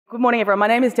Good morning, everyone. My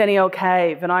name is Danielle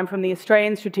Cave, and I'm from the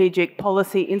Australian Strategic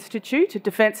Policy Institute, a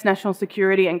defence, national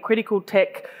security and critical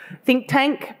tech think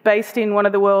tank based in one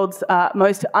of the world's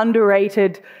most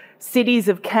underrated cities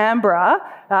of Canberra.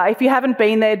 If you haven't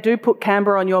been there, do put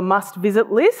Canberra on your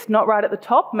must-visit list, not right at the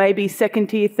top, maybe second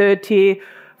tier, third tier,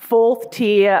 fourth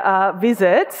tier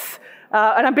visits.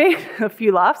 And I'm being, a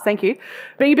few laughs, thank you,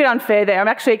 being a bit unfair there. I'm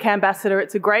actually a Canbassador.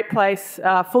 It's a great place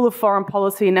full of foreign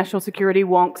policy and national security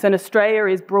wonks, and Australia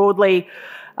is broadly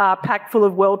packed full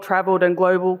of well-travelled and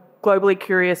globally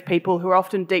curious people who are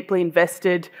often deeply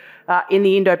invested in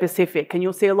the Indo-Pacific. And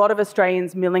you'll see a lot of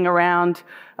Australians milling around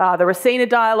the Raisina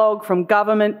dialogue from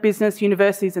government, business,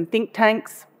 universities and think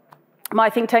tanks. My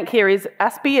think tank here is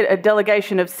ASPI, a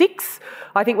delegation of 6.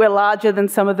 I think we're larger than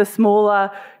some of the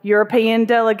smaller European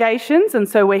delegations, and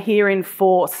so we're here in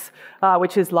force,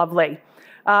 which is lovely.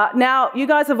 Now, you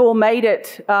guys have all made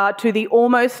it to the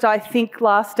almost, I think,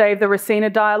 last day of the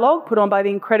Raisina dialogue, put on by the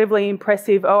incredibly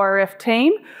impressive ORF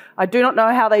team. I do not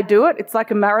know how they do it. It's like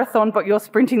a marathon, but you're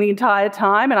sprinting the entire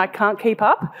time, and I can't keep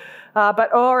up.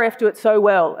 But ORF do it so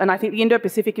well, and I think the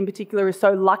Indo-Pacific in particular is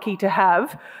so lucky to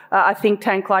have a think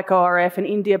tank like ORF, and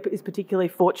India is particularly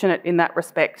fortunate in that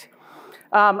respect.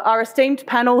 Our esteemed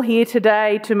panel here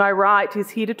today to my right is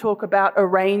here to talk about a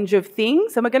range of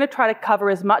things, and we're going to try to cover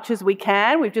as much as we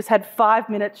can. We've just had 5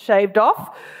 minutes shaved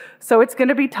off, so it's going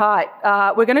to be tight.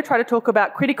 We're going to try to talk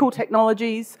about critical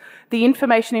technologies, the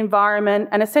information environment,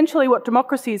 and essentially what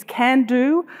democracies can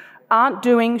do, aren't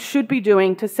doing, should be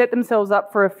doing to set themselves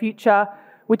up for a future,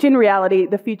 which in reality,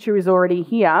 the future is already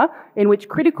here, in which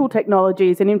critical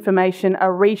technologies and information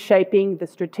are reshaping the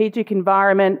strategic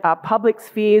environment, our public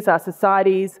spheres, our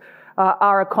societies,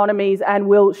 our economies, and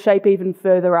will shape even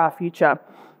further our future.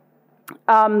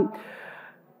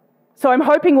 So I'm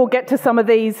hoping we'll get to some of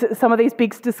these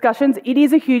big discussions. It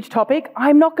is a huge topic.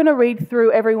 I'm not going to read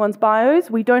through everyone's bios.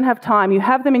 We don't have time. You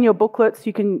have them in your booklets.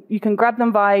 You can grab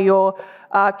them via your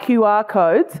QR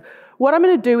codes. What I'm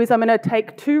going to do is I'm going to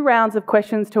take 2 rounds of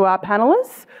questions to our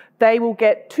panellists. They will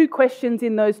get 2 questions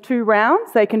in those 2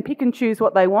 rounds. They can pick and choose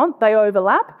what they want. They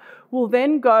overlap. We'll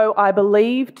then go, I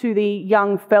believe, to the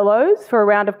young fellows for a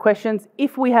round of questions.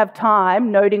 If we have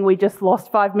time, noting we just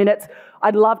lost 5 minutes,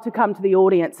 I'd love to come to the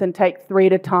audience and take 3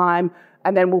 at a time,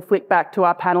 and then we'll flick back to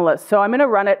our panellists. So I'm going to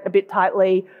run it a bit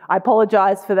tightly. I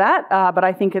apologise for that, but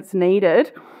I think it's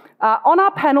needed. On our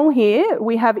panel here,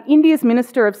 we have India's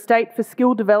Minister of State for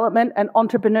Skill Development and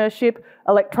Entrepreneurship,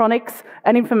 Electronics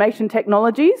and Information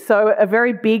Technology, so a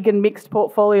very big and mixed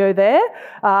portfolio there.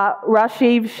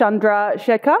 Rajeev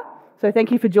Chandrasekhar, so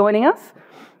thank you for joining us.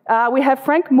 We have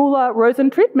Frank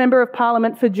Müller-Rosentritt, Member of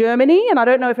Parliament for Germany, and I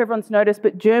don't know if everyone's noticed,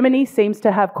 but Germany seems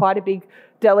to have quite a big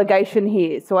delegation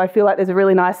here, so I feel like there's a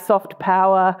really nice soft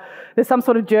power, there's some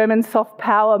sort of German soft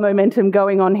power momentum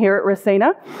going on here at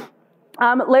Raisina.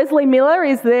 Leslie Miller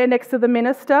is there next to the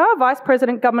Minister, Vice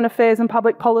President, Government Affairs and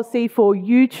Public Policy for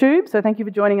YouTube, so thank you for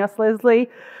joining us, Leslie.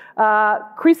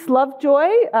 Chris Lovejoy,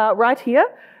 right here,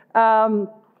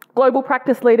 Global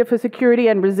Practice Leader for Security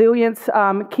and Resilience,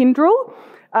 Kyndryl.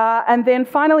 And then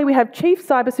finally, we have Chief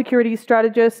Cybersecurity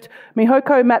Strategist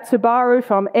Mihoko Matsubaru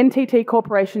from NTT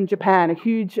Corporation Japan, a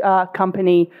huge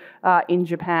company in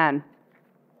Japan.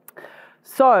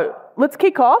 So let's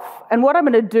kick off. And what I'm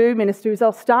going to do, Minister, is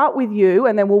I'll start with you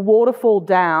and then we'll waterfall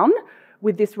down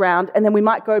with this round and then we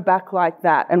might go back like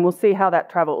that and we'll see how that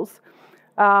travels.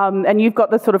 And you've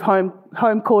got the sort of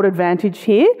home court advantage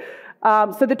here.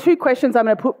 So the 2 questions I'm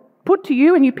going to put to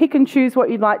you and you pick and choose what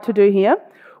you'd like to do here.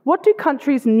 What do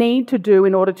countries need to do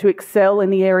in order to excel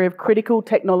in the area of critical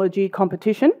technology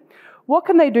competition? What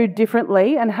can they do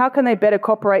differently and how can they better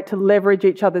cooperate to leverage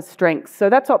each other's strengths? So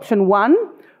that's option 1.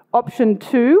 Option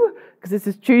 2, because this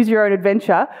is choose your own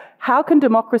adventure, how can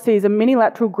democracies and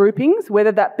minilateral groupings,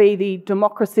 whether that be the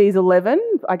Democracies 11,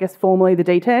 I guess formerly the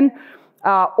D10,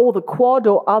 or the Quad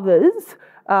or others,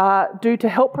 do to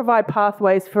help provide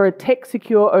pathways for a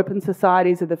tech-secure open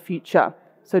societies of the future?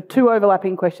 So 2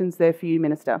 overlapping questions there for you,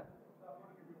 Minister.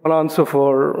 One answer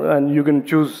for, and you can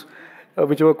choose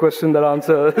whichever question that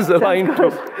answer is aligned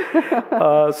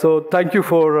to. So thank you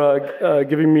for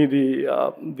giving me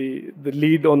the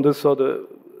lead on this, or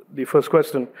the first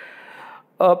question.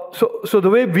 So the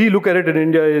way we look at it in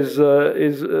India is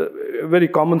very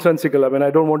commonsensical. I mean,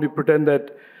 I don't want to pretend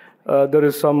that there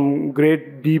is some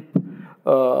great, deep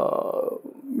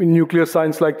nuclear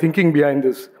science-like thinking behind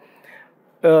this.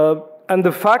 And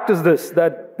the fact is this,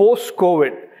 that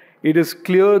post-COVID, it is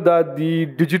clear that the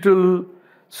digital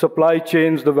supply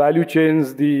chains, the value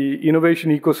chains, the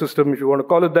innovation ecosystem, if you want to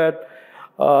call it that,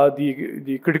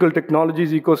 the critical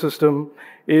technologies ecosystem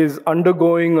is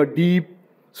undergoing a deep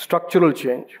structural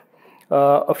change.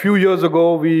 A few years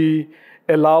ago, we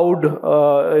allowed,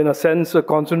 in a sense, a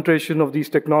concentration of these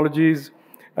technologies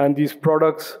and these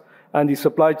products and these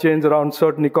supply chains around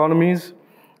certain economies.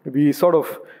 We sort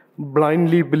of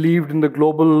blindly believed in the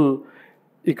global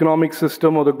economic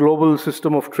system or the global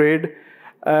system of trade.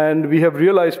 And we have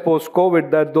realized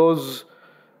post-COVID that those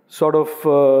sort of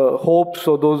hopes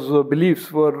or those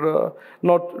beliefs were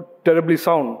not terribly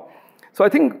sound. So I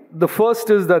think the first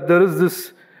is that there is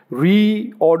this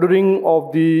reordering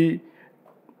of the,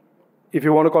 if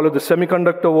you want to call it the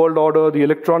semiconductor world order, the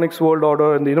electronics world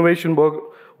order, and the innovation world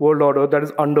order that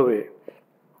is underway.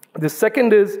 The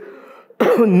second is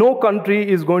no country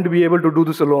is going to be able to do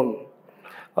this alone.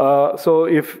 So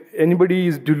if anybody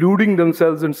is deluding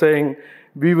themselves and saying,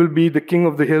 we will be the king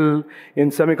of the hill in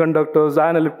semiconductors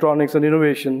and electronics and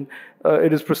innovation,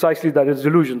 it is precisely that, it's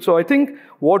delusion. So I think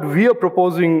what we are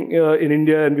proposing in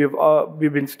India, and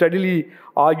we've been steadily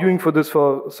arguing for this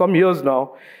for some years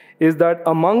now, is that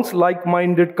amongst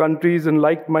like-minded countries and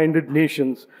like-minded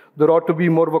nations, there ought to be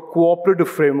more of a cooperative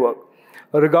framework.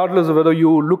 Regardless of whether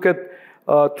you look at,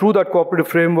 through that cooperative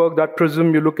framework, that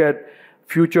prism, you look at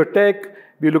future tech,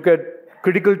 we look at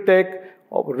critical tech,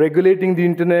 of regulating the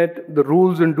internet, the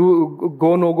rules and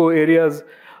go, no-go areas.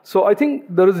 So I think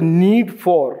there is need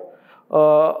for,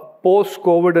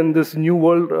 post-COVID and this new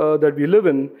world that we live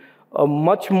in, a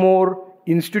much more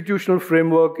institutional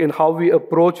framework in how we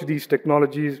approach these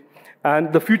technologies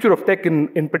and the future of tech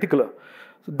in particular.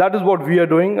 So that is what we are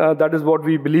doing, that is what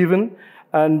we believe in,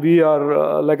 and we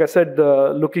are, like I said,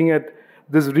 looking at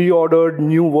this reordered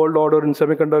new world order in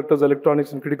semiconductors,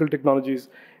 electronics, and critical technologies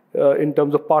in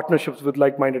terms of partnerships with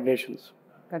like-minded nations.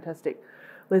 Fantastic.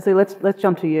 Leslie, let's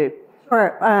jump to you.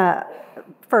 Sure.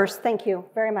 First, thank you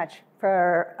very much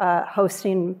for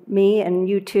hosting me and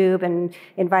YouTube and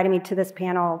inviting me to this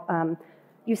panel.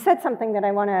 You said something that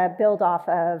I want to build off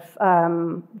of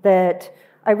that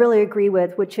I really agree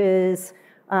with, which is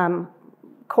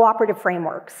cooperative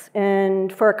frameworks.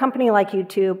 And for a company like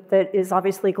YouTube that is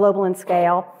obviously global in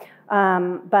scale,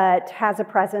 but has a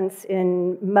presence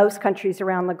in most countries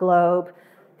around the globe,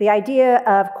 the idea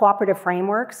of cooperative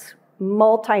frameworks,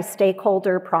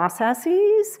 multi-stakeholder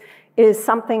processes, is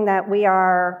something that we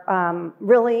are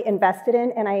really invested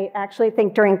in. And I actually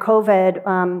think during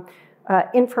COVID,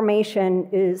 information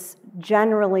is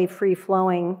generally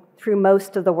free-flowing through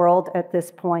most of the world at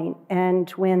this point. And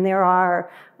when there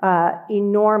are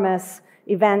enormous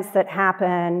events that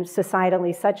happen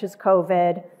societally, such as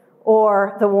COVID,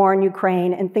 or the war in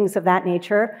Ukraine and things of that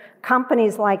nature,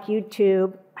 companies like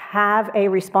YouTube have a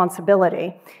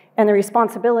responsibility. And the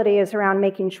responsibility is around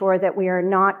making sure that we are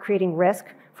not creating risk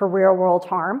for real-world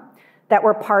harm, that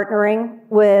we're partnering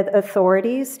with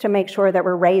authorities to make sure that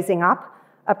we're raising up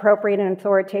appropriate and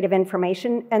authoritative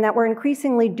information, and that we're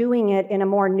increasingly doing it in a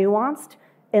more nuanced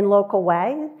and local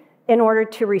way in order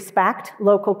to respect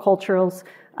local cultures,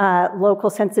 local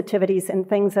sensitivities, and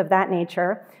things of that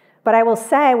nature. But I will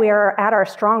say we are at our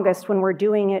strongest when we're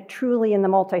doing it truly in the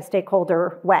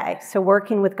multi-stakeholder way. So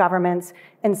working with governments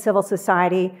and civil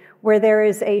society where there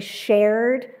is a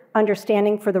shared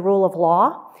understanding for the rule of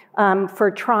law, for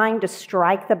trying to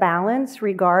strike the balance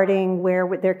regarding where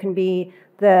there can be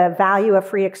the value of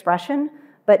free expression,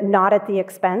 but not at the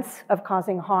expense of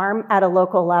causing harm at a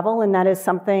local level. And that is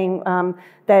something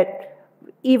that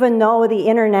even though the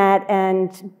internet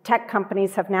and tech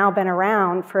companies have now been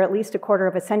around for at least a quarter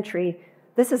of a century,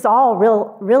 this is all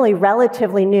really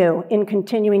relatively new in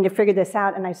continuing to figure this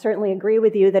out. And I certainly agree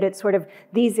with you that it's sort of,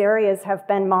 these areas have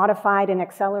been modified and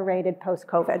accelerated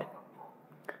post-COVID.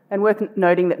 And worth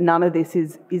noting that none of this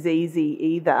is easy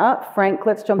either. Frank,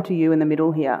 let's jump to you in the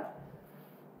middle here.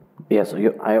 Yes,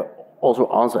 I also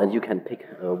answer, and you can pick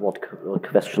what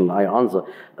question I answer.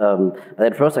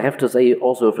 At first, I have to say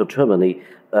also for Germany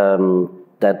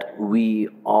that we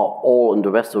are all in the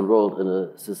Western world in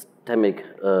a systemic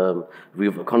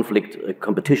conflict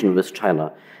competition with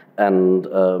China, and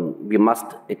we must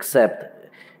accept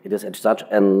it is as such,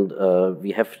 and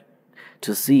we have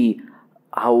to see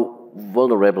how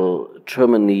vulnerable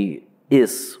Germany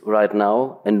is right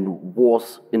now and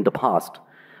was in the past.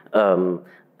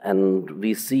 And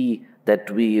we see that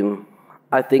we,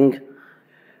 I think,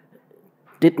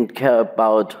 didn't care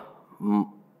about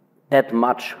that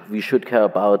much. We should care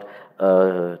about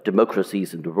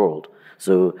democracies in the world.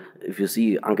 So if you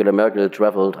see, Angela Merkel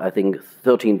traveled, I think,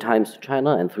 13 times to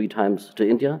China and 3 times to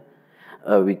India.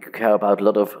 We care about a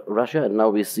lot of Russia, and now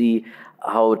we see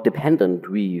how dependent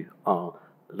we are.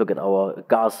 Look at our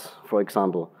gas, for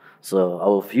example. so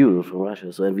our fuel from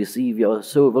Russia. So, and we see we are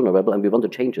so vulnerable and we want to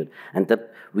change it. And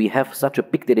that we have such a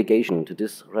big dedication to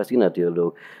this Raisina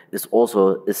dialogue is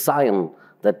also a sign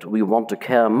that we want to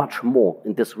care much more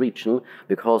in this region,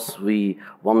 because we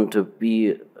want to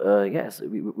be,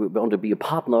 we want to be a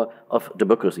partner of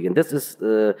democracy. And this is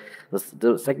the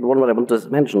second one what I want to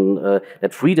mention,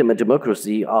 that freedom and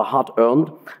democracy are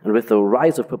hard-earned, and with the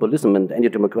rise of populism and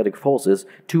anti-democratic forces,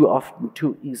 too often,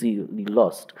 too easily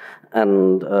lost.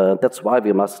 And that's why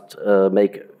we must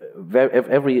make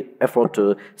every effort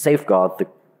to safeguard the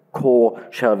core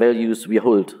shared values we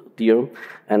hold dear,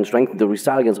 and strengthen the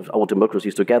resilience of our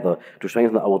democracies together. To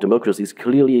strengthen our democracies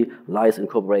clearly lies in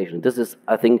cooperation. This is,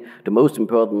 I think, the most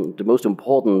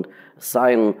important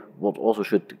sign what also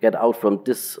should get out from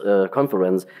this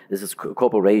conference. This is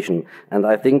cooperation. And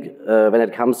I think when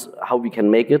it comes how we can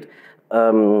make it,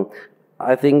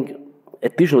 I think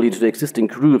additionally to the existing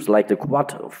groups like the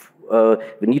Quad,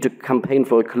 we need to campaign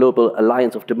for a global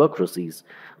alliance of democracies,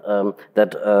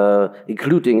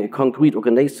 including a concrete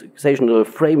organizational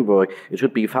framework. It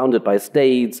should be founded by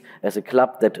states as a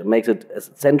club that makes it a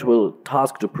central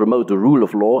task to promote the rule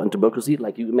of law and democracy,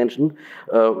 like you mentioned,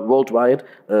 worldwide,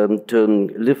 to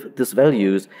live these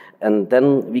values. And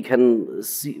then we can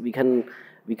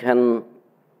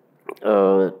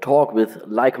talk with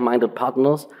like-minded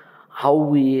partners how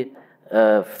we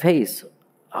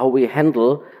how we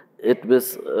handle it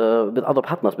with other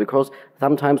partners, because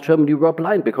sometimes Germany were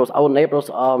blind because our neighbors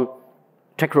are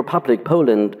Czech Republic,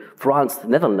 Poland, France,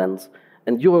 Netherlands,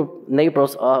 and your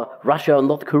neighbors are Russia and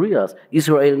North Korea.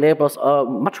 Israel neighbors are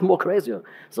much more crazier.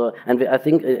 So, and I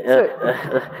think,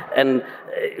 and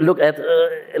look at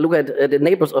the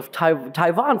neighbors of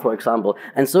Taiwan, for example.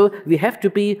 And so we have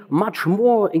to be much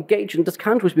more engaged in these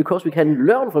countries, because we can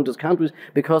learn from these countries.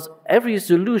 Because every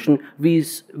solution we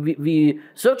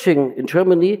searching in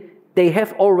Germany, they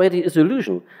have already a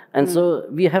solution, and so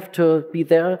we have to be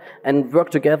there and work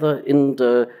together in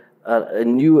a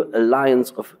new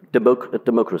alliance of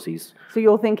democracies. So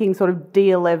you're thinking sort of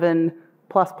D11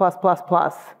 plus plus plus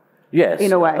plus. Yes.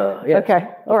 In a way. Yes, okay.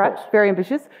 All right. Course. Very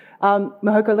ambitious.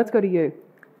 Mahoko, let's go to you.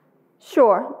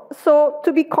 Sure. So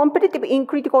to be competitive in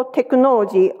critical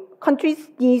technology, countries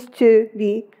need to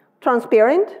be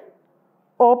transparent,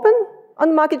 open,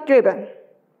 and market-driven.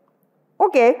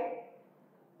 Okay.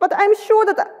 But I'm sure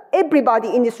that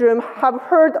everybody in this room have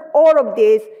heard all of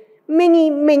this many,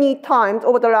 many times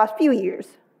over the last few years.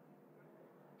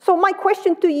 So my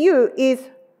question to you is,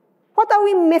 what are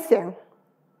we missing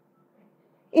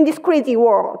in this crazy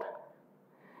world?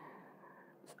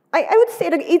 I would say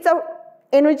that it's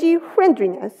energy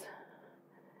friendliness,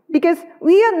 because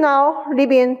we are now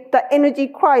living the energy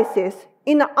crisis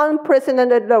in an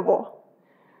unprecedented level.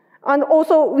 And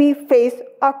also we face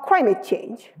a climate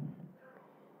change.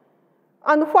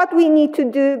 And what we need to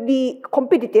do be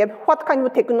competitive, what kind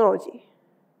of technology?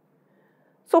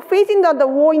 So facing the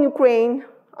war in Ukraine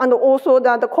and also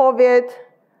the COVID,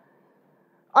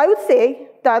 I would say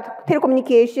that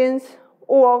telecommunications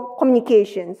or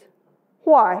communications.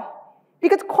 Why?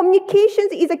 Because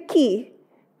communications is a key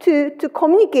to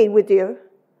communicate with you.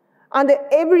 And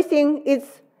everything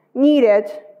is needed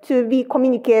to be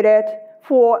communicated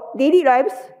for daily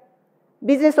lives,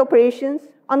 business operations,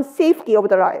 and safety of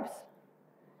the lives.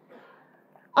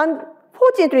 And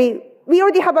fortunately, we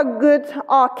already have a good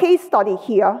case study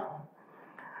here,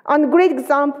 and great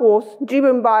examples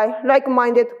driven by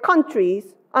like-minded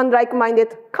countries and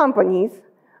like-minded companies.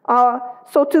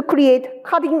 So to create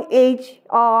cutting-edge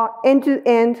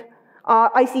end-to-end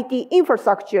ICT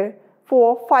infrastructure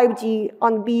for 5G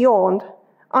and beyond.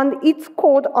 And it's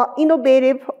called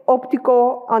Innovative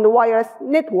Optical and Wireless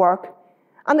Network.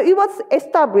 And it was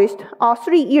established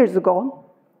 3 years ago.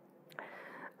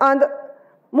 And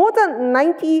more than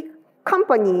 90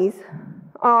 companies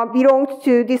belong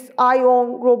to this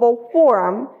ION Global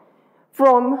Forum,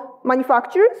 from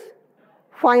manufacturers,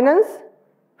 finance,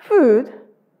 food,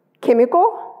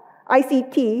 chemical,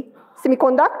 ICT,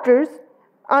 semiconductors,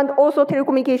 and also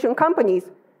telecommunication companies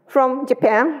from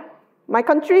Japan, my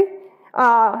country,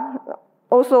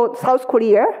 also South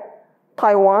Korea,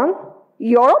 Taiwan,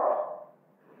 Europe,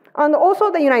 and also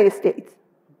the United States.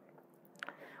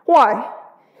 Why?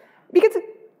 Because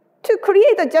to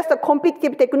create just a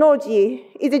competitive technology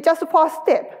is just the first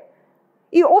step.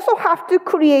 You also have to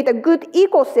create a good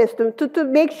ecosystem to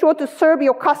make sure to serve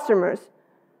your customers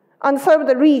and serve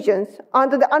the regions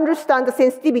and to understand the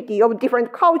sensitivity of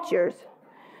different cultures.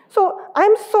 So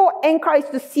I'm so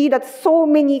encouraged to see that so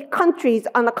many countries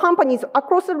and companies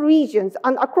across the regions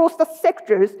and across the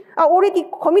sectors are already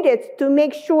committed to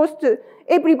make sure that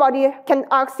everybody can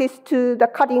access to the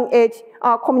cutting-edge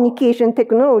communication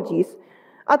technologies.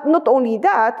 And not only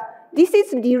that, this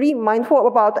is really mindful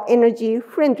about energy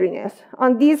friendliness.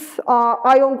 And this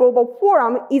ION Global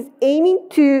Forum is aiming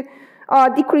to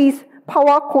decrease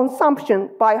power consumption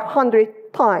by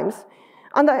 100 times.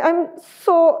 And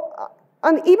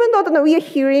and even though we are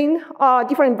hearing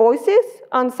different voices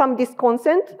and some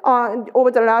discontent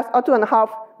over the last 2.5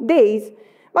 days,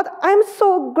 but I'm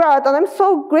so glad and I'm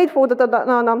so grateful that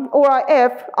the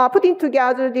ORF are putting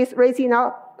together these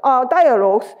Raisina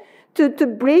dialogues to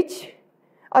bridge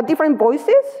different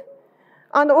voices.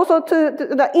 And also,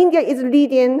 India is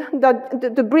leading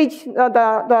the bridge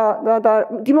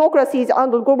the democracies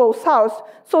and the global south,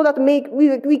 so that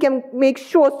we can make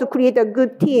sure to create a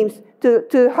good teams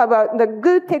to have the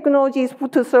good technologies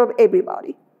to serve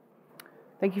everybody.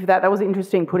 Thank you for that. That was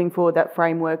interesting, putting forward that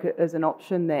framework as an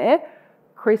option there.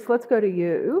 Chris, let's go to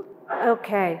you.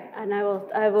 Okay, and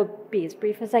I will be as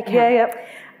brief as I can. Yeah.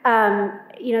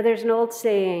 You know, there's an old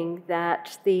saying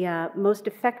that the most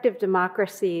effective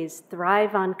democracies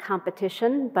thrive on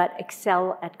competition but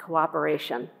excel at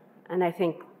cooperation. And I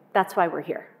think that's why we're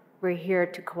here. We're here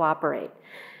to cooperate.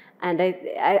 And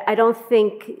I don't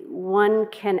think one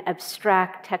can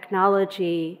abstract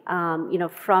technology, you know,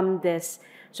 from this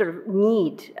sort of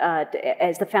need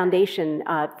as the foundation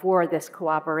for this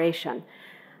cooperation.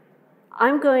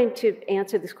 I'm going to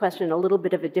answer this question in a little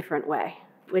bit of a different way,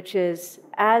 which is,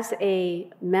 as a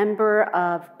member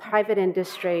of private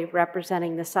industry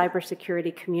representing the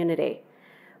cybersecurity community,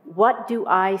 what do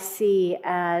I see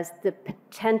as the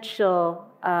potential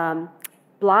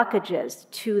blockages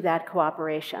to that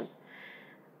cooperation?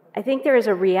 I think there is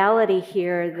a reality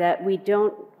here that we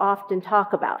don't often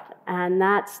talk about, and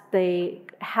that's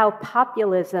how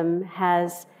populism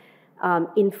has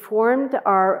informed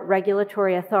our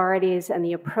regulatory authorities and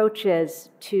the approaches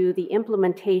to the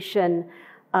implementation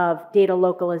of data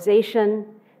localization,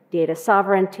 data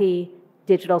sovereignty,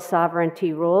 digital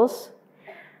sovereignty rules.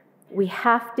 We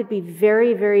have to be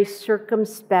very, very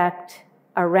circumspect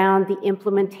around the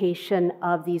implementation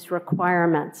of these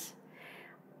requirements.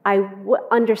 I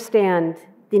understand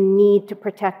the need to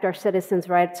protect our citizens'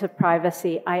 rights of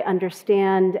privacy. I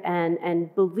understand,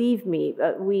 and believe me,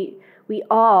 we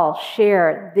all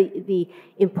share the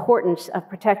importance of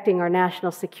protecting our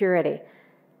national security.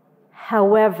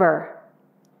 However,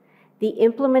 the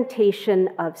implementation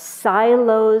of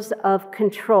silos of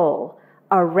control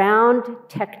around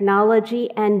technology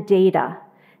and data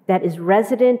that is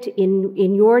resident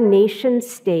in your nation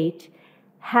state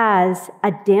has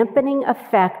a dampening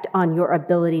effect on your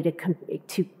ability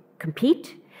to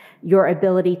compete, your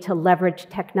ability to leverage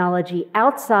technology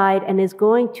outside, and is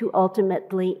going to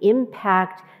ultimately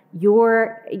impact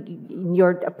your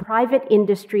private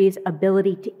industry's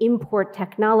ability to import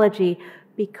technology,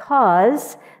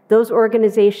 because those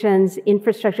organizations,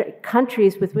 infrastructure,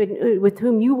 countries with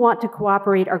whom you want to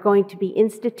cooperate are going to be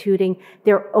instituting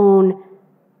their own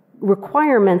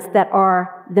requirements that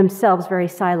are themselves very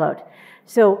siloed.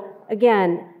 So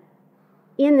again,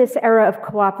 in this era of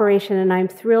cooperation, and I'm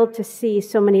thrilled to see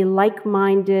so many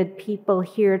like-minded people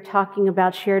here talking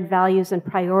about shared values and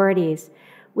priorities,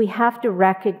 we have to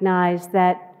recognize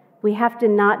that we have to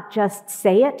not just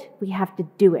say it, we have to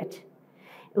do it.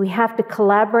 We have to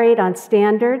collaborate on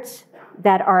standards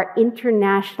that are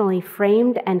internationally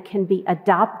framed and can be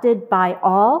adopted by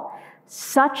all,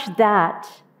 such that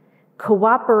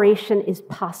cooperation is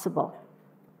possible.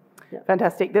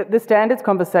 Fantastic. The standards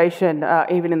conversation,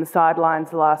 even in the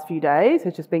sidelines the last few days,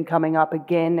 has just been coming up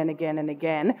again and again and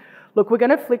again. Look, we're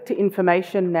going to flick to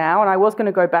information now, and I was going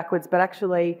to go backwards, but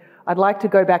actually I'd like to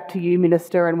go back to you,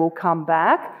 Minister, and we'll come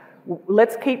back.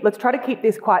 Let's try to keep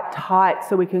this quite tight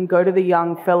so we can go to the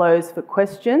young fellows for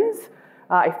questions.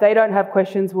 If they don't have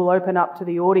questions, we'll open up to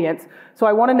the audience. So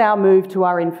I want to now move to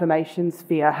our information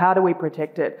sphere. How do we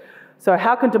protect it? So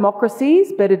how can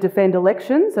democracies better defend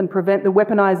elections and prevent the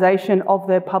weaponisation of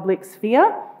their public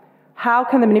sphere? How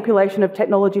can the manipulation of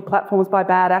technology platforms by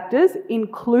bad actors,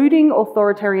 including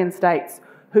authoritarian states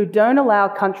who don't allow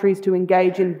countries to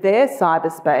engage in their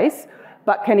cyberspace,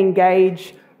 but can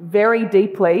engage very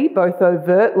deeply, both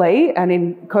overtly and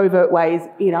in covert ways,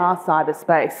 in our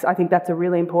cyberspace? I think that's a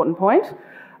really important point.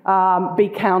 Be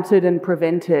countered and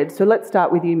prevented. So let's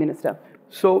start with you, Minister.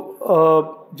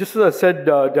 So just as I said,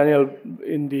 Daniel,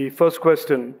 in the first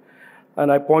question, and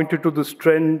I pointed to this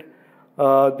trend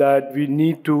that we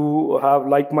need to have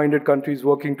like-minded countries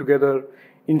working together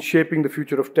in shaping the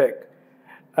future of tech.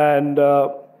 And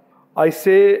I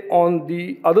say on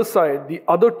the other side, the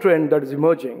other trend that is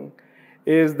emerging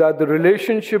is that the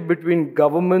relationship between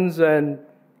governments and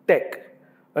tech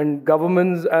and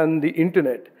governments and the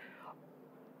internet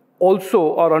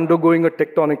also are undergoing a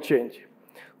tectonic change.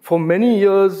 For many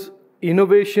years,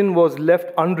 innovation was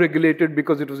left unregulated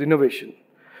because it was innovation.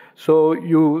 So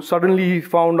you suddenly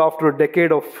found after a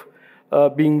decade of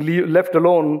being left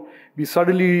alone, we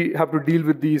suddenly have to deal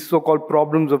with these so-called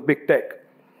problems of big tech.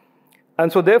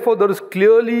 And so therefore, there is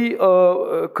clearly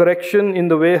a correction in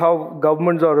the way how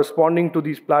governments are responding to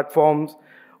these platforms,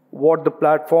 what the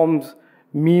platforms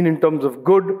mean in terms of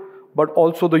good, but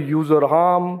also the user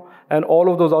harm, and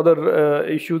all of those other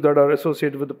issues that are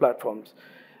associated with the platforms.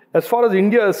 As far as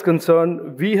India is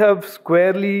concerned, we have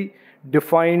squarely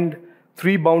defined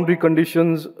 3 boundary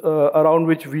conditions around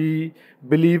which we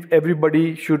believe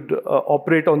everybody should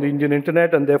operate on the Indian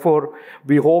internet, and therefore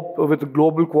we hope with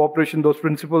global cooperation those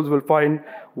principles will find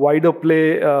wider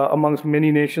play amongst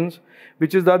many nations,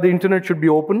 which is that the internet should be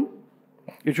open.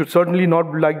 It should certainly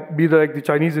not be like the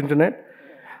Chinese internet.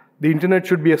 The internet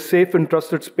should be a safe and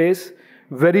trusted space.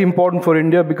 Very important for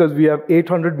India because we have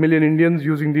 800 million Indians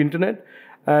using the internet.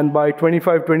 And by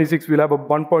 25, 26, we'll have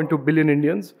 1.2 billion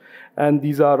Indians. And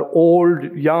these are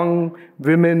old, young,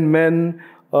 women, men,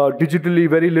 digitally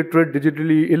very literate,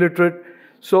 digitally illiterate.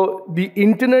 So the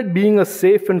internet being a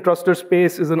safe and trusted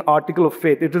space is an article of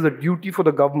faith. It is a duty for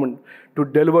the government to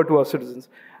deliver to our citizens.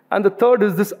 And the third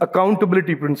is this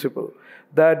accountability principle,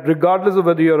 that regardless of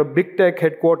whether you're a big tech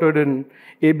headquartered in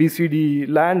ABCD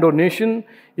land or nation,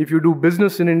 if you do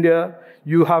business in India,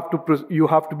 you have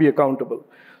to be accountable.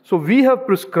 So we have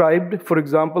prescribed, for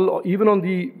example, even on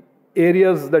the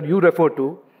areas that you refer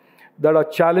to, that are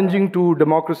challenging to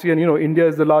democracy, and India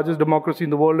is the largest democracy in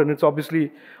the world, and it's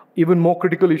obviously even more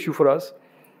critical issue for us.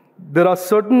 There are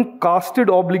certain casted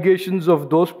obligations of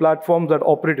those platforms that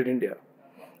operate in India.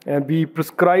 And we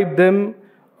prescribe them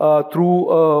through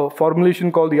a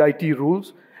formulation called the IT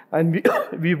rules. And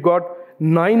we've got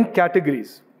 9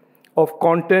 categories of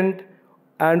content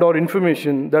and or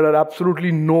information that are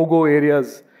absolutely no-go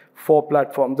areas for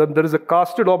platforms. And there is a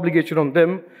casted obligation on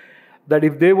them that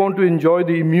if they want to enjoy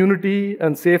the immunity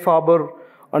and safe harbor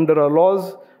under our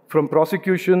laws from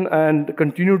prosecution and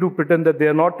continue to pretend that they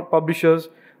are not publishers,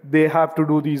 they have to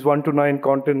do these 1 to 9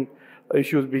 content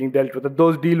issues being dealt with.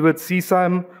 Those deal with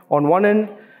CSAM on one end,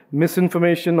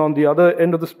 misinformation on the other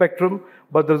end of the spectrum,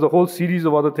 but there's a whole series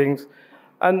of other things.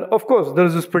 And of course,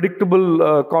 there's this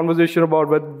predictable conversation about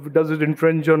whether does it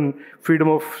infringe on freedom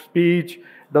of speech,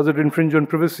 does it infringe on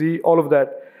privacy, all of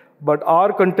that. But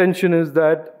our contention is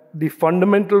that the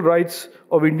fundamental rights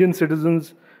of Indian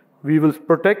citizens we will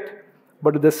protect,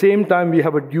 but at the same time, we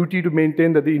have a duty to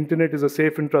maintain that the internet is a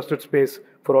safe and trusted space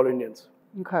for all Indians.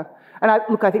 Okay. And I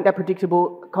think that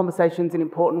predictable conversation is an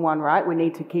important one, right? We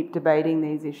need to keep debating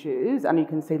these issues, and you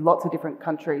can see lots of different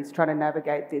countries trying to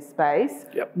navigate this space.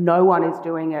 Yep. No one is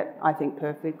doing it, I think,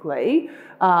 perfectly.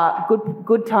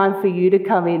 Good time for you to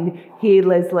come in here,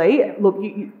 Leslie. Look,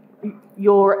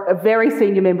 you're a very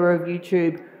senior member of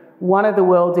YouTube, one of the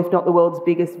world's, if not the world's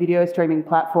biggest video streaming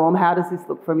platform. How does this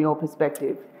look from your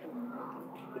perspective?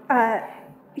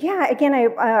 Yeah, again,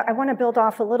 I want to build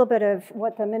off a little bit of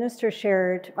what the minister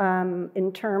shared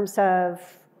in terms of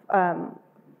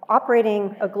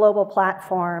operating a global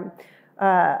platform.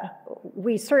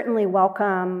 We certainly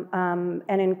welcome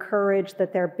and encourage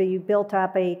that there be built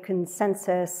up a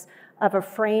consensus of a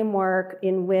framework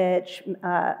in which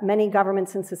many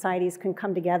governments and societies can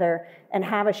come together and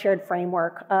have a shared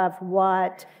framework of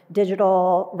what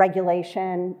digital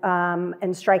regulation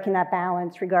and striking that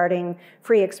balance regarding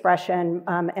free expression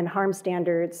and harm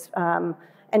standards.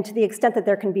 And to the extent that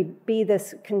there can be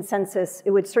this consensus,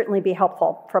 it would certainly be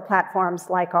helpful for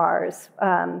platforms like ours.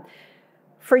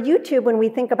 For YouTube, when we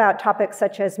think about topics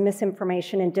such as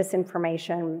misinformation and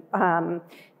disinformation,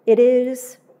 it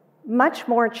is much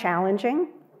more challenging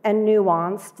and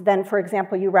nuanced than, for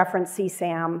example, you referenced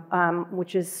CSAM,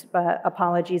 which is,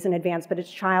 apologies in advance, but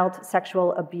it's child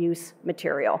sexual abuse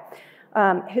material.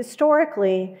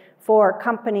 Historically, for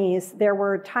companies, there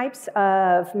were types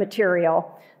of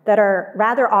material that are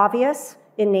rather obvious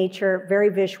in nature, very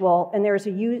visual, and there's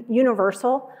a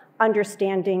universal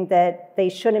understanding that they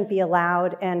shouldn't be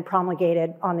allowed and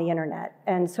promulgated on the internet.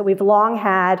 And so we've long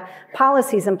had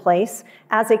policies in place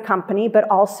as a company, but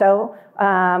also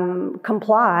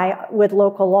comply with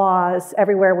local laws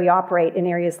everywhere we operate in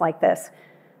areas like this.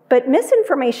 But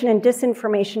misinformation and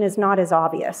disinformation is not as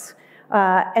obvious.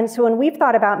 And so when we've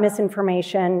thought about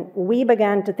misinformation, we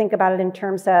began to think about it in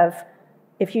terms of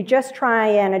if you just try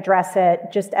and address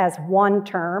it just as one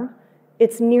term,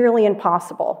 it's nearly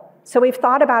impossible So we've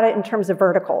thought about it in terms of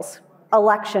verticals,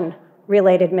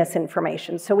 election-related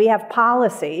misinformation. So we have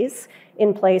policies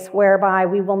in place whereby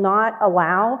we will not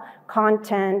allow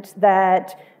content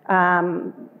that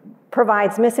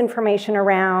provides misinformation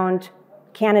around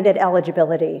candidate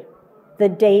eligibility, the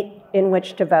date in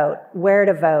which to vote, where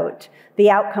to vote, the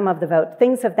outcome of the vote,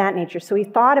 things of that nature. So we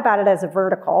thought about it as a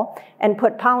vertical and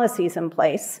put policies in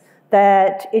place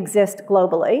that exist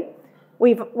globally.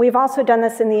 We've also done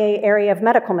this in the area of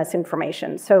medical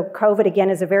misinformation. So COVID, again,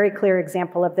 is a very clear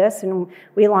example of this, and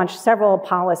we launched several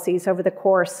policies over the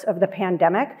course of the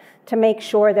pandemic to make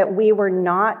sure that we were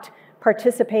not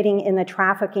participating in the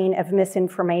trafficking of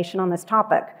misinformation on this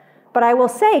topic. But I will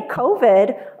say,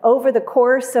 COVID, over the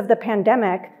course of the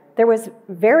pandemic, there was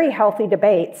very healthy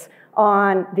debates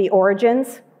on the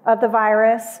origins of the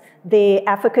virus, the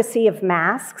efficacy of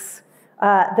masks,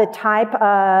 the type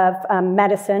of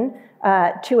medicine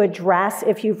to address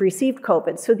if you've received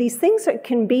COVID. So these things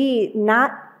can be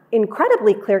not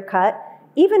incredibly clear-cut,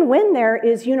 even when there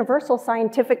is universal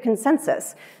scientific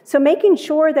consensus. So making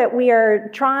sure that we are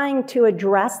trying to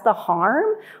address the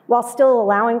harm while still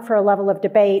allowing for a level of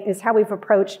debate is how we've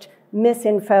approached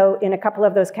misinfo in a couple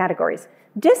of those categories.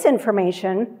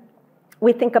 Disinformation,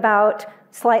 we think about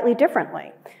slightly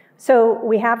differently. So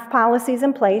we have policies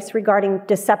in place regarding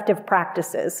deceptive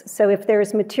practices. So if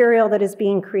there's material that is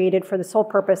being created for the sole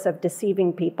purpose of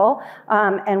deceiving people,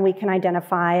 and we can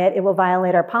identify it, it will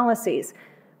violate our policies.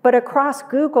 But across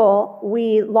Google,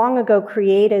 we long ago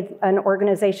created an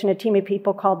organization, a team of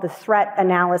people called the Threat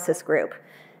Analysis Group.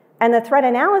 And the Threat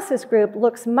Analysis Group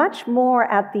looks much more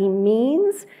at the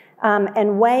means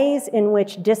and ways in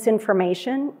which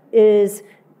disinformation is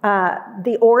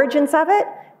the origins of it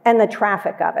and the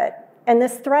traffic of it. And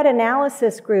this Threat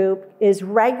Analysis Group is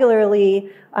regularly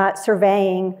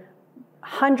surveying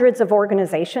hundreds of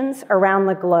organizations around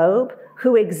the globe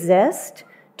who exist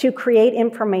to create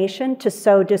information to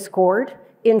sow discord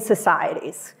in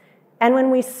societies. And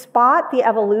when we spot the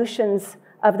evolutions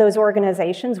of those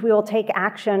organizations, we will take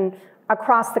action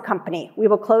across the company. We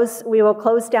will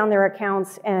close down their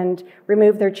accounts and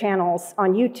remove their channels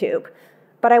on YouTube.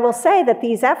 But I will say that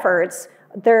these efforts,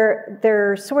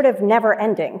 they're sort of never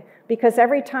ending, because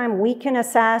every time we can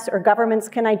assess or governments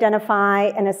can identify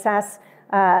and assess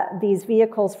these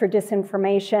vehicles for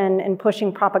disinformation and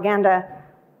pushing propaganda,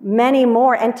 many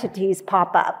more entities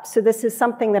pop up. So this is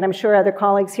something that I'm sure other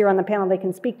colleagues here on the panel, they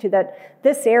can speak to, that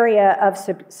this area of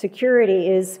security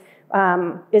is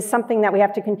something that we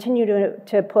have to continue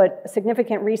to put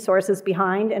significant resources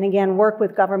behind, and again, work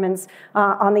with governments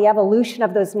on the evolution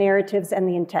of those narratives and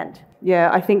the intent.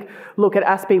 Yeah, I think, look, at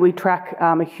ASPI, we track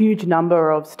a huge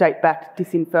number of state-backed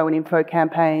disinfo and info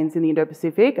campaigns in the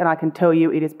Indo-Pacific, and I can tell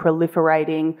you it is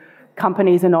proliferating.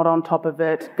 Companies are not on top of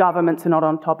it. Governments are not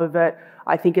on top of it.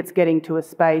 I think it's getting to a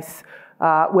space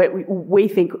where we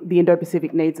think the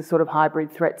Indo-Pacific needs a sort of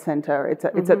hybrid threat centre. It's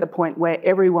at the point where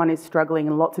everyone is struggling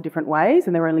in lots of different ways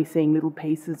and they're only seeing little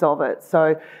pieces of it.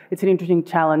 So it's an interesting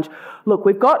challenge. Look,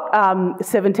 we've got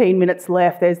 17 minutes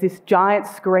left. There's this giant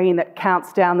screen that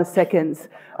counts down the seconds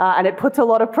and it puts a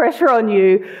lot of pressure on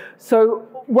you. So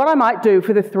what I might do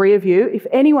for the three of you, if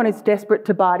anyone is desperate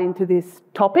to bite into this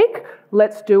topic,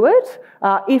 let's do it.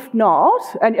 If not,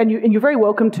 and you're very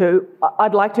welcome to,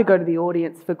 I'd like to go to the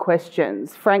audience for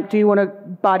questions. Frank, do you want to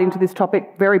bite into this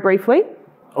topic very briefly?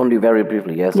 Only very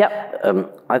briefly, yes.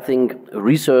 Yep. I think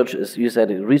research, as you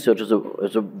said, research is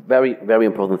a very, very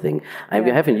important thing. And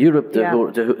we have in Europe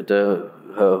the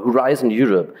Horizon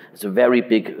Europe. It's a very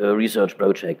big research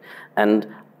project, and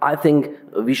I think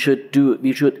we should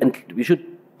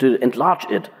enlarge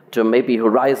it to maybe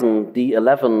Horizon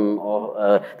D11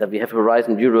 or that we have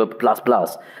Horizon Europe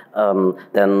plus.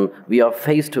 Then we are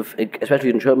faced to, especially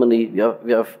in Germany,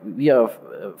 we are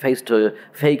faced to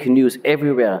fake news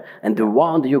everywhere. And the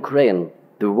war in Ukraine,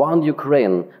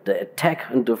 the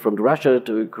attack from Russia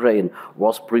to Ukraine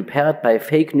was prepared by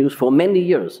fake news for many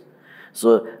years.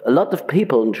 So a lot of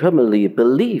people in Germany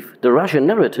believe the Russian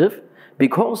narrative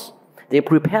because they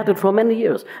prepared it for many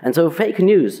years. And so fake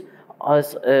news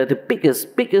is the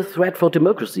biggest threat for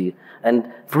democracy.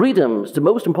 And freedom is the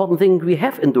most important thing we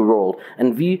have in the world.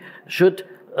 And we should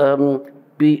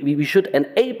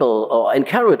enable or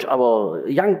encourage our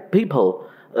young people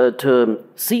to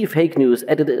see fake news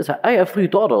as it is. I have 3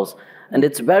 daughters, and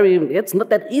it's not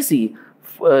that easy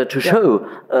to show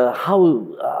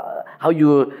how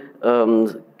you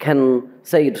can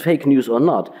say it's fake news or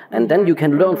not. And then you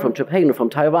can learn from Japan, from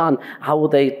Taiwan, how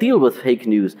they deal with fake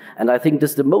news. And I think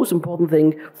this is the most important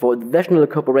thing for national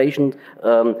cooperation,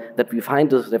 that we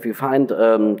find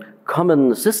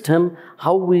common system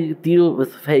how we deal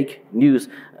with fake news.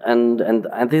 And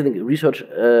I think research,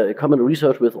 common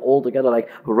research with all together, like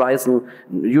Horizon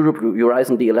Europe,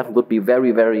 Horizon D11 would be very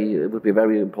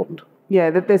important. Yeah,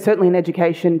 there's certainly an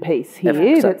education piece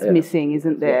here that's missing,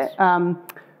 isn't there? Yes.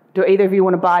 Do either of you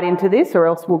want to bite into this, or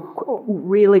else we'll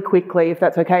really quickly, if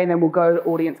that's okay, and then we'll go to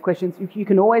audience questions. You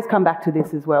can always come back to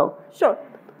this as well. Sure.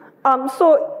 So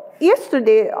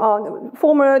yesterday,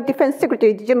 former Defense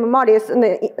Secretary Jim Mattis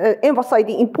emphasized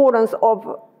the importance of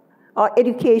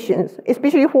education,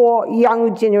 especially for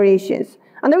young generations.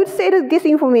 And I would say that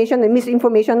disinformation and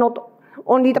misinformation not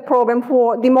only the problem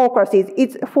for democracies,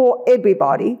 it's for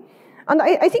everybody. And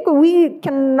I think we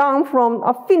can learn from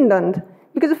Finland,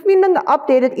 because Finland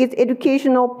updated its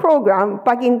educational program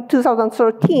back in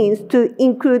 2013 to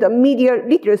include a media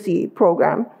literacy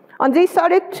program. And they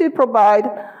started to provide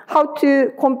how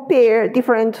to compare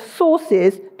different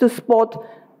sources to spot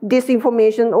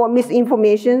disinformation or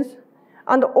misinformation.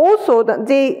 And also that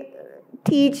they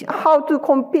teach how to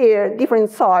compare different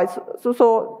sites.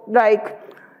 So like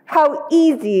how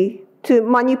easy to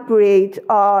manipulate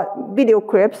video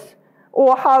clips,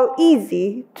 or how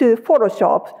easy to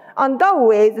Photoshop. And that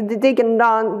way they can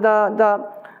learn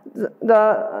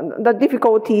the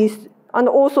difficulties and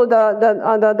also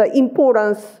the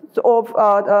importance of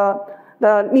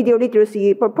the media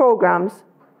literacy programs.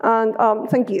 And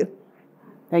thank you.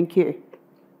 Thank you.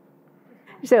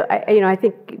 So, I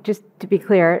think just to be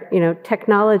clear,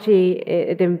 technology,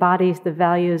 it embodies the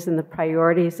values and the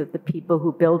priorities of the people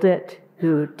who build it,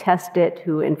 who test it,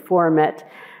 who inform it,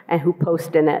 and who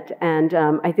post in it. And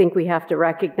I think we have to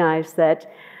recognize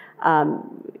that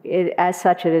as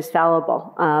such, it is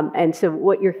fallible. And so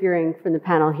what you're hearing from the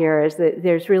panel here is that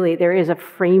there is a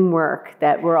framework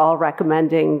that we're all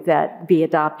recommending that be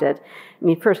adopted. I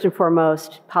mean, first and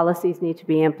foremost, policies need to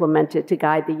be implemented to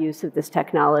guide the use of this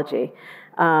technology.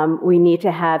 We need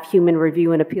to have human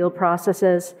review and appeal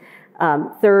processes.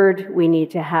 Third, we need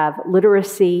to have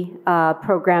literacy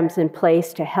programs in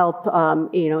place to help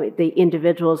the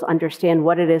individuals understand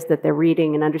what it is that they're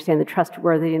reading and understand the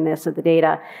trustworthiness of the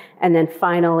data. And then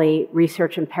finally,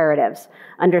 research imperatives.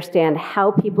 Understand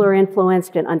how people are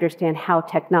influenced and understand how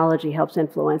technology helps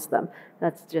influence them.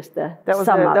 That's just the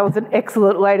sum up. That was an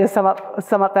excellent way to sum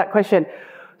up that question.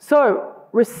 So,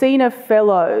 Raisina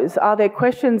Fellows, are there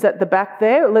questions at the back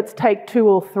there? Let's take 2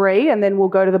 or 3, and then we'll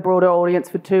go to the broader audience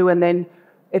for 2, and then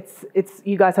it's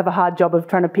you guys have a hard job of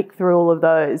trying to pick through all of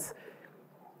those.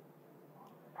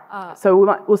 So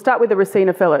we'll start with the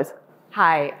Raisina Fellows.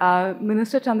 Hi,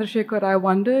 Minister Chandrasekhar, I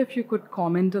wonder if you could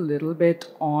comment a little bit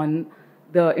on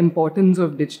the importance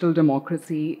of digital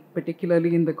democracy,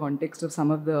 particularly in the context of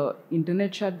some of the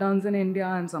internet shutdowns in India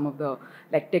and some of the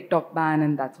TikTok ban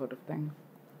and that sort of thing.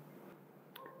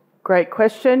 Great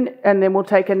question, and then we'll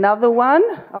take another one.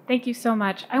 Thank you so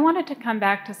much. I wanted to come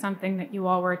back to something that you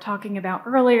all were talking about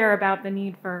earlier about the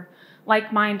need for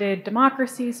like-minded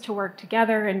democracies to work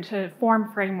together and to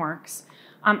form frameworks.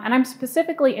 And I'm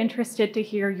specifically interested to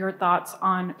hear your thoughts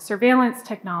on surveillance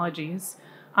technologies,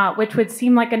 which would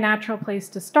seem like a natural place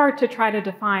to start to try to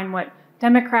define what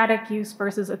democratic use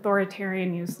versus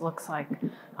authoritarian use looks like.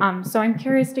 So I'm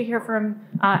curious to hear from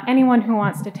anyone who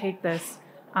wants to take this.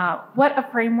 What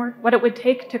it would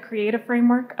take to create a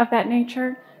framework of that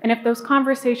nature, and if those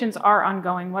conversations are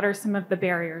ongoing, what are some of the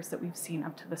barriers that we've seen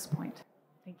up to this point?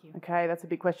 Thank you. Okay, that's a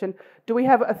big question. Do we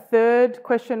have a third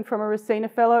question from a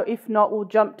Raisina Fellow? If not, we'll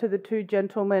jump to the 2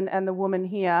 gentlemen and the woman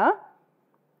here.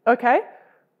 Okay,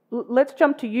 let's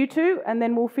jump to you 2, and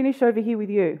then we'll finish over here with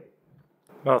you.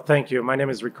 Well, thank you. My name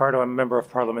is Ricardo. I'm a member of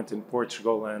Parliament in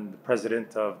Portugal and the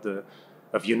president of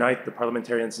Unite, the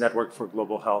Parliamentarians Network for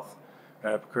Global Health.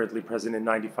 Currently present in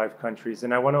 95 countries,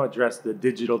 and I want to address the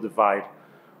digital divide.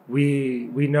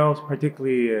 We know,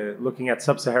 particularly looking at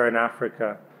sub-Saharan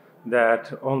Africa,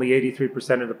 that only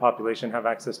 83% of the population have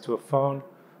access to a phone.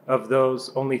 Of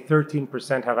those, only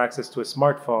 13% have access to a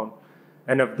smartphone,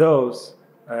 and of those,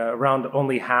 around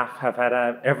only half have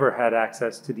ever had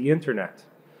access to the internet.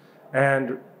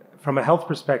 And from a health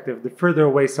perspective, the further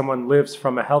away someone lives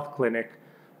from a health clinic,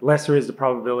 lesser is the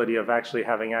probability of actually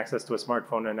having access to a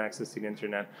smartphone and access to the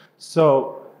internet.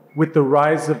 So with the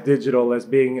rise of digital as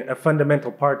being a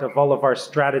fundamental part of all of our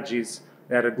strategies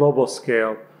at a global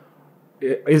scale,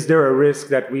 is there a risk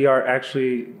that we are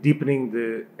actually deepening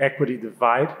the equity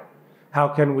divide? How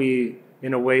can we,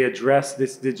 in a way, address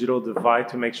this digital divide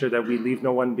to make sure that we leave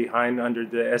no one behind under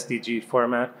the SDG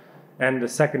format? And the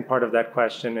second part of that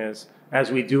question is, as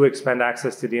we do expand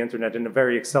access to the internet in a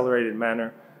very accelerated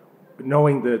manner,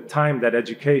 knowing the time that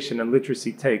education and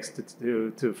literacy takes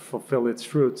to fulfill its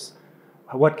fruits,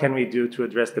 what can we do to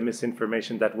address the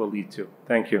misinformation that will lead to?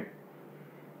 Thank you.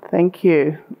 Thank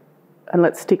you. And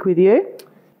let's stick with you.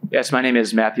 Yes, my name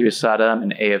is Matthew Asada. I'm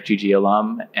an AFGG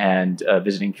alum and a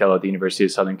visiting fellow at the University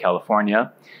of Southern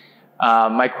California.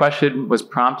 My question was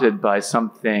prompted by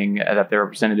something that the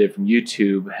representative from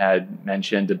YouTube had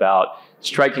mentioned about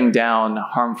striking down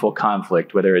harmful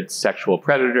conflict, whether it's sexual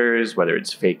predators, whether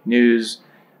it's fake news.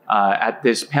 At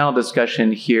this panel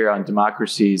discussion here on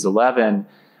Democracies 11,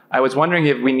 I was wondering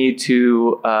if we need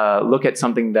to look at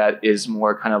something that is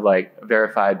more kind of like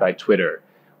verified by Twitter,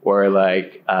 or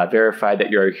like verified that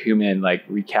you're a human, like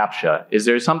reCAPTCHA. Is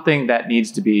there something that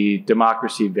needs to be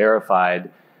democracy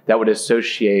verified that would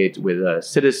associate with a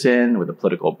citizen, with a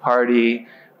political party,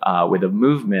 with a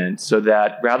movement, so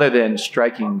that rather than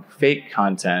striking fake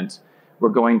content, we're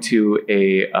going to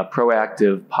a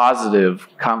proactive, positive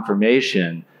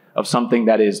confirmation of something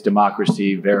that is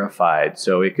democracy verified.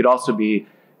 So it could also be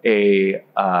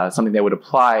something that would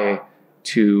apply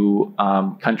to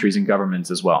countries and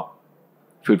governments as well.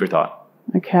 Food for thought.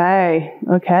 Okay.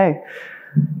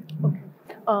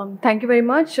 Thank you very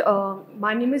much.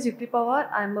 My name is Yukti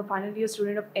Pawar. I'm a final year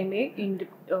student of MA in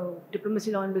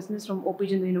Diplomacy, Law and Business from OP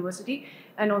Jindal University,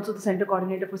 and also the Center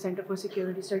Coordinator for Center for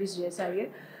Security Studies, JSIA.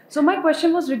 So my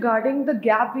question was regarding the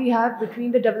gap we have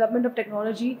between the development of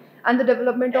technology and the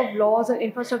development of laws and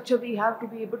infrastructure we have to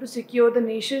be able to secure the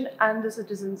nation and the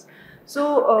citizens.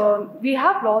 So we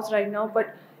have laws right now,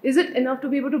 but is it enough to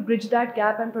be able to bridge that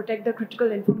gap and protect the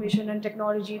critical information and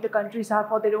technology the countries have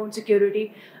for their own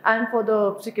security and for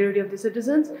the security of the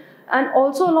citizens? And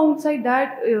also alongside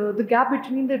that, the gap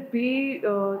between the way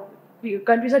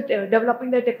countries are developing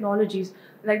their technologies,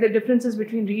 like the differences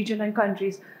between region and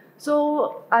countries.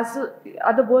 So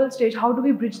at the world stage, how do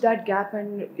we bridge that gap,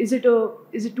 and is it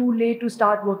too late to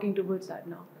start working towards that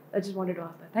now? I just wanted to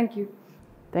ask that. Thank you.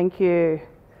 Thank you.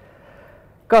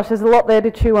 Gosh, there's a lot there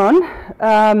to chew on.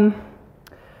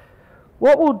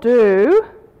 What we'll do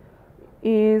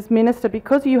is, Minister,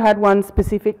 because you had one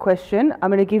specific question,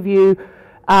 I'm going to give you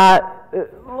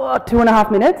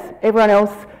 2.5 minutes. Everyone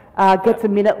else gets a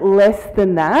minute less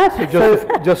than that.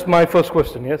 So just my first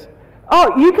question, yes?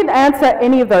 Oh, you can answer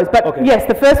any of those, but okay. Yes,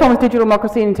 the first one was digital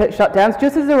democracy and shutdowns.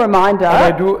 Just as a reminder,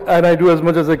 and I do as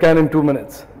much as I can in 2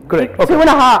 minutes. Correct. Okay.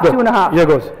 2.5. 2.5. Here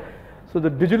goes. So the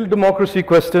digital democracy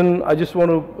question, I just want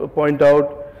to point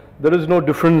out, there is no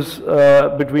difference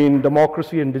between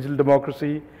democracy and digital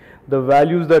democracy. The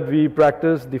values that we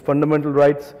practice, the fundamental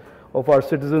rights of our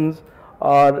citizens,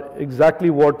 are exactly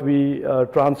what we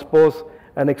transpose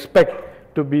and expect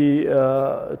to be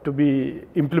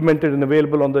implemented and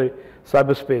available on the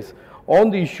cyberspace. On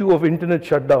the issue of internet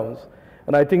shutdowns,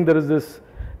 and I think there is this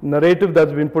narrative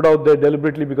that's been put out there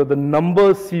deliberately because the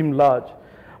numbers seem large,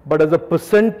 but as a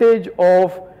percentage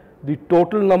of the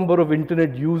total number of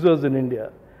internet users in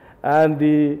India and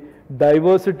the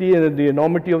diversity and the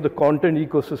enormity of the content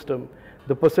ecosystem,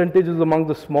 the percentage is among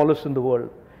the smallest in the world.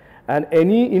 And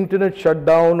any internet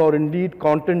shutdown or indeed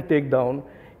content takedown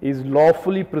is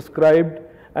lawfully prescribed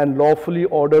and lawfully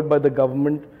ordered by the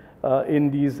government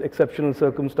in these exceptional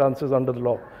circumstances under the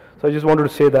law. So I just wanted to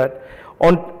say that.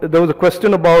 There was a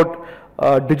question about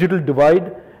digital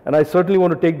divide, and I certainly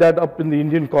want to take that up in the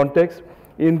Indian context.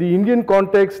 In the Indian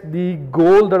context, the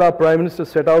goal that our Prime Minister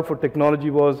set out for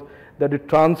technology was that it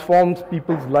transforms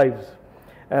people's lives.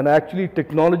 And actually,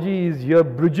 technology is here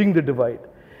bridging the divide,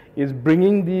 is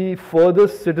bringing the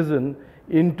furthest citizen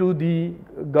into the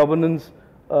governance,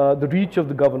 the reach of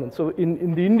the governance. So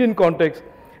in the Indian context,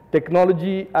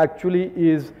 technology actually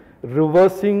is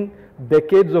reversing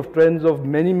decades of trends of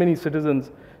many, many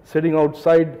citizens sitting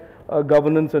outside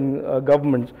governance and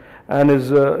governments, and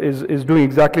is doing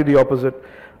exactly the opposite.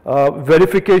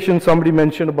 Verification, somebody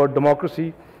mentioned about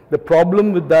democracy. The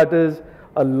problem with that is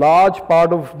a large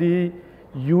part of the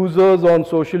users on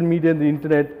social media and the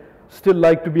internet still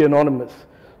like to be anonymous.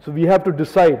 So we have to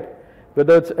decide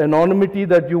whether it's anonymity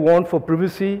that you want for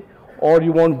privacy, or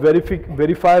you want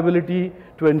verifiability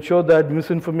to ensure that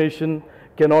misinformation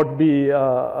cannot be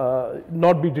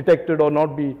not be detected or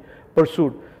not be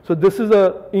pursued. So this is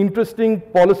an interesting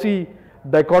policy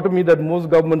dichotomy that most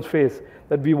governments face,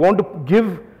 that we want to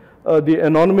give the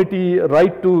anonymity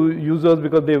right to users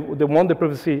because they want their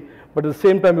privacy, but at the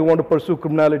same time we want to pursue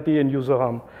criminality and user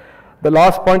harm. The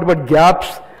last point about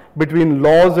gaps between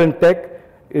laws and tech,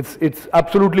 it's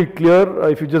absolutely clear.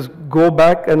 If you just go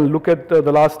back and look at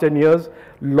the last 10 years,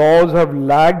 laws have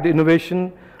lagged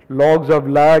innovation, laws have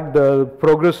lagged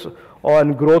progress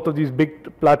and growth of these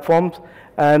big platforms,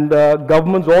 and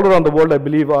governments all around the world, I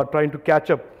believe, are trying to catch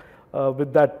up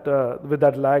with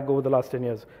that lag over the last 10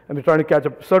 years. And we're trying to catch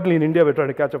up, certainly in India, we're trying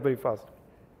to catch up very fast.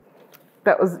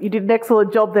 you did an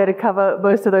excellent job there to cover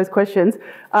most of those questions.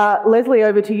 Leslie,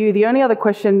 over to you. The only other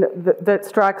question that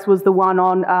strikes was the one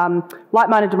on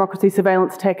like-minded democracy,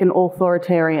 surveillance tech, and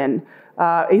authoritarian.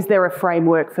 Is there a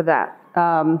framework for that?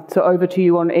 So over to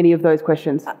you on any of those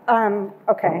questions.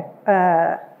 Okay.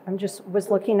 I'm just was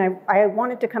looking. I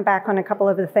wanted to come back on a couple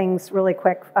of the things really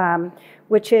quick,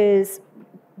 which is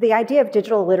the idea of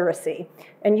digital literacy.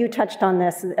 And you touched on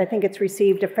this. I think it's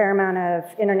received a fair amount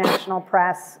of international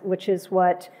press, which is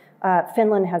what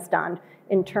Finland has done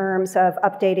in terms of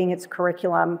updating its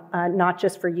curriculum, not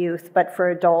just for youth, but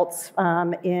for adults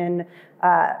in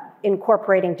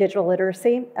incorporating digital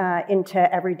literacy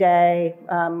into everyday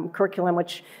curriculum,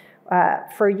 which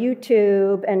for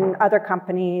YouTube and other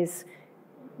companies,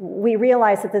 we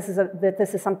realize that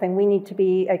this is something we need to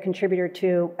be a contributor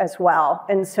to as well.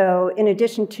 And so in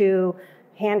addition to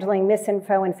handling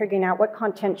misinfo and figuring out what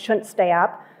content shouldn't stay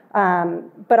up,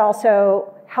 but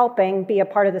also helping be a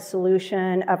part of the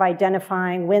solution of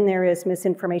identifying when there is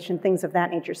misinformation, things of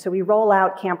that nature. So we roll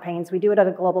out campaigns. We do it at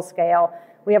a global scale.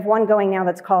 We have one going now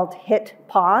that's called Hit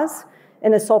Pause.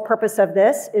 And the sole purpose of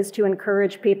this is to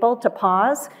encourage people to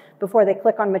pause before they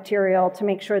click on material to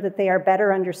make sure that they are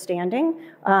better understanding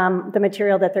the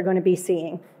material that they're going to be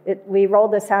seeing. We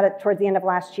rolled this out toward the end of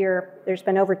last year. There's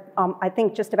been over, I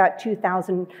think, just about 2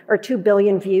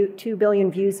 billion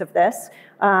views of this.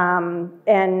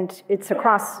 And it's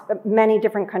across many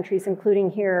different countries,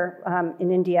 including here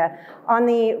in India. On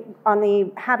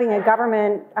the having a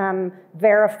government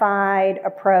verified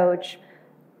approach,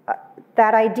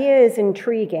 that idea is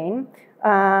intriguing.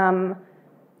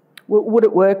 Would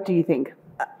it work, do you think?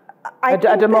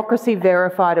 A democracy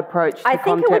verified approach to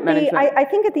content management? I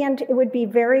think at the end it would be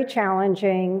very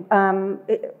challenging.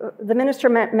 The minister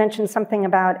mentioned something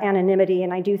about anonymity,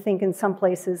 and I do think in some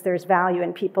places there's value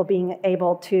in people being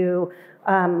able to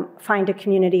find a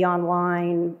community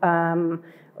online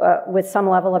with some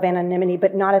level of anonymity,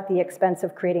 but not at the expense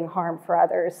of creating harm for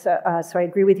others. So I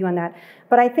agree with you on that.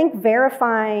 But I think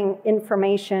verifying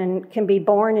information can be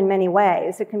born in many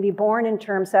ways. It can be born in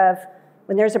terms of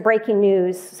when there's a breaking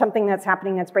news, something that's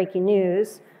happening that's breaking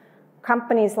news,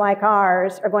 companies like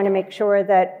ours are going to make sure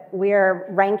that we're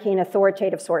ranking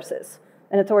authoritative sources.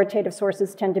 And authoritative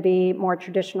sources tend to be more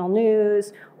traditional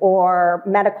news or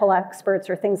medical experts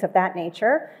or things of that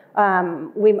nature.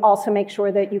 We also make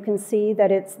sure that you can see that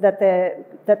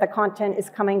the content is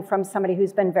coming from somebody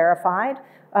who's been verified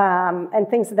and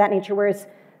things of that nature. Whereas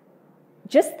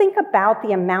just think about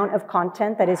the amount of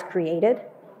content that is created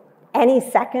any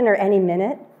second or any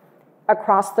minute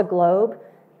across the globe.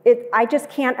 I just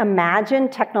can't imagine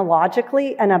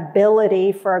technologically an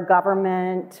ability for a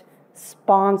government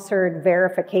sponsored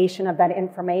verification of that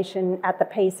information at the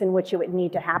pace in which it would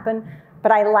need to happen.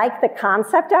 But I like the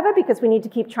concept of it because we need to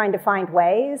keep trying to find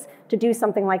ways to do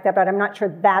something like that, but I'm not sure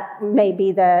that may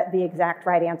be the exact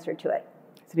right answer to it.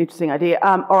 It's an interesting idea.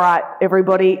 All right,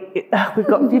 everybody, we've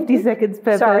got 50 seconds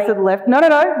per person left. No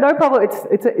problem.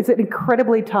 It's an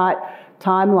incredibly tight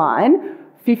timeline.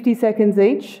 50 seconds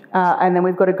each, and then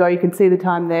we've got to go. You can see the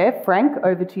time there. Frank,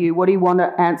 over to you. What do you want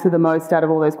to answer the most out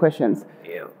of all those questions?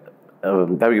 Yeah.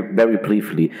 Very, very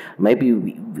briefly.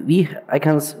 Maybe I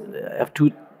can have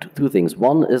two things.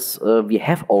 One is we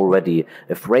have already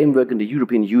a framework in the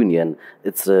European Union.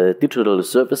 It's a Digital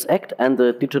Service Act and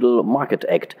the Digital Market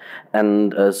Act.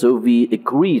 And so we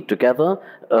agree together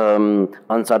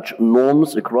on such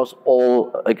norms across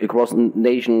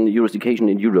nation jurisdiction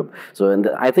in Europe. So, and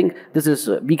I think this is,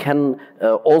 we can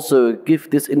also give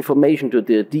this information to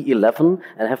the D11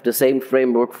 and have the same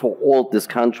framework for all these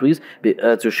countries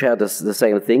to share the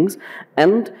same things.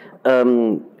 And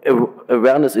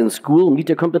awareness in school,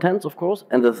 media competence, of course.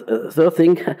 And the third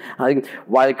thing,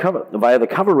 while the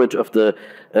coverage of the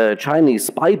Chinese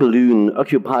spy balloon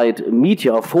occupied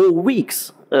media 4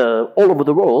 weeks all over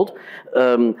the world,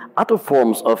 other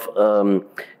forms of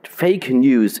fake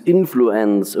news,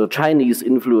 influence, or Chinese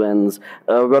influence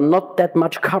were not that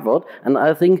much covered. And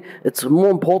I think it's more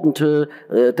important to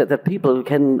that people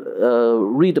can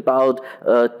read about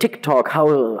TikTok,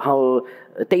 how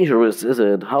dangerous is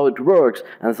it, how it works,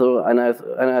 and so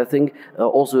I think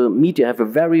also media have a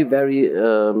very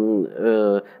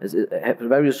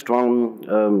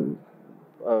strong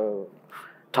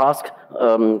task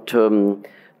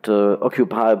to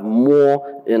occupy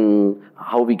more in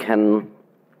how we can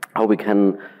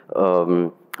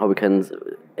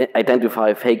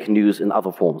identify fake news in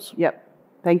other forms. Yep,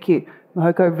 thank you.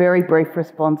 Mahoko, very brief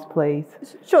response, please.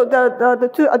 So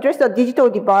to address the digital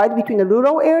divide between the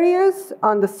rural areas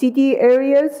and the city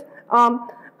areas,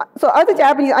 so as a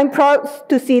Japanese, I'm proud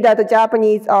to see that the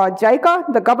Japanese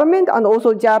JICA, the government, and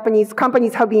also Japanese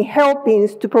companies have been helping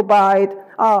to provide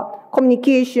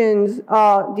communications,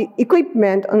 the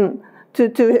equipment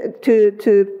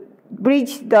to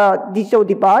bridge the digital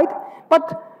divide.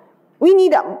 But we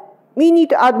need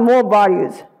to add more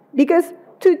values, because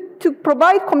to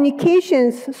provide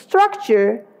communications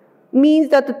structure means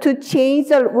that to change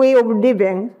the way of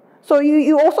living. So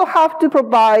you also have to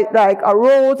provide like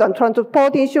roads and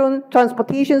transportation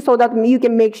so that you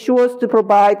can make sure to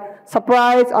provide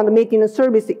supplies and maintenance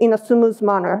service in a smooth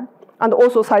manner, and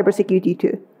also cybersecurity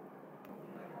too.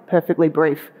 Perfectly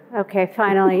brief. Okay,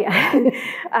 finally.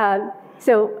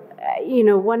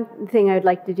 One thing I'd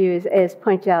like to do is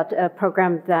point out a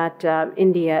program that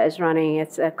India is running.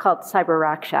 It's called Cyber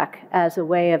Rakshak, as a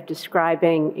way of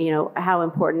describing, how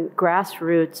important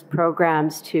grassroots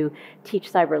programs to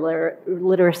teach cyber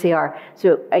literacy are.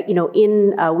 So,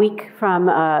 in a week from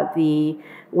the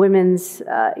Women's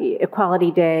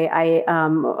Equality Day, I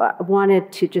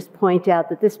wanted to just point out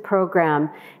that this program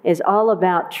is all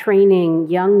about training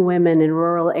young women in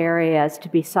rural areas to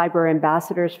be cyber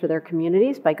ambassadors for their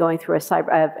communities by going through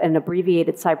an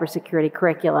abbreviated cybersecurity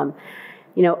curriculum.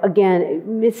 Again,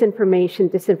 misinformation,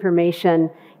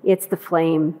 disinformation, it's the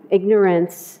flame.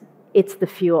 Ignorance, it's the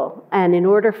fuel. And in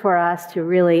order for us to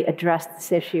really address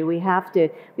this issue, we have to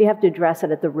address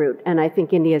it at the root. And I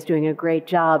think India is doing a great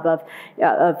job of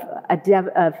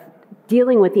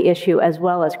dealing with the issue, as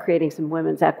well as creating some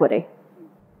women's equity.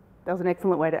 That was an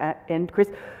excellent way to end, Chris.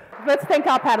 Let's thank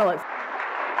our panelists.